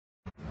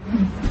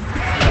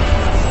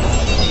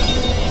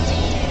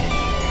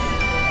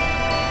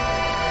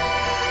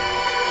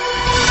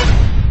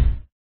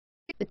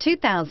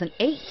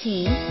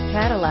2018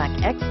 Cadillac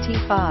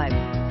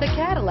XT5. The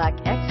Cadillac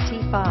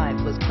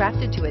XT5 was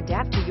crafted to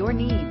adapt to your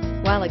needs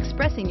while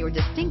expressing your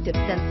distinctive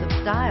sense of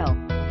style.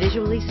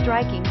 Visually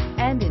striking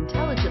and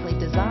intelligently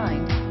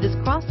designed, this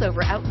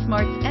crossover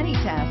outsmarts any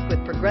task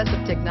with progressive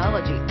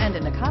technology and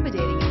an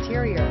accommodating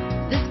interior.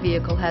 This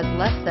vehicle has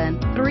less than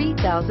 3,000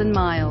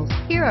 miles.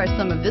 Here are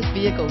some of this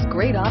vehicle's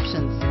great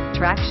options: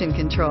 traction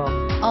control,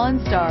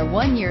 OnStar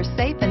 1-year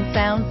safe and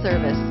sound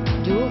service,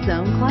 dual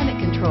zone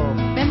climate control,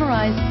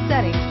 memorized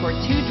settings for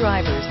 2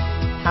 drivers,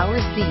 power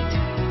seat,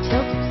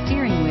 tilt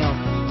steering wheel,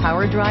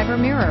 power driver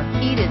mirror,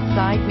 heated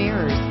side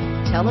mirrors,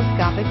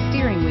 telescopic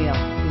steering wheel,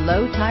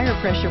 low tire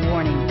pressure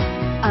warning.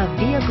 A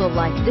vehicle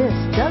like this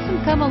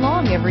doesn't come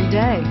along every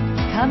day.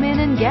 Come in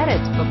and get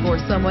it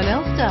before someone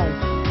else does.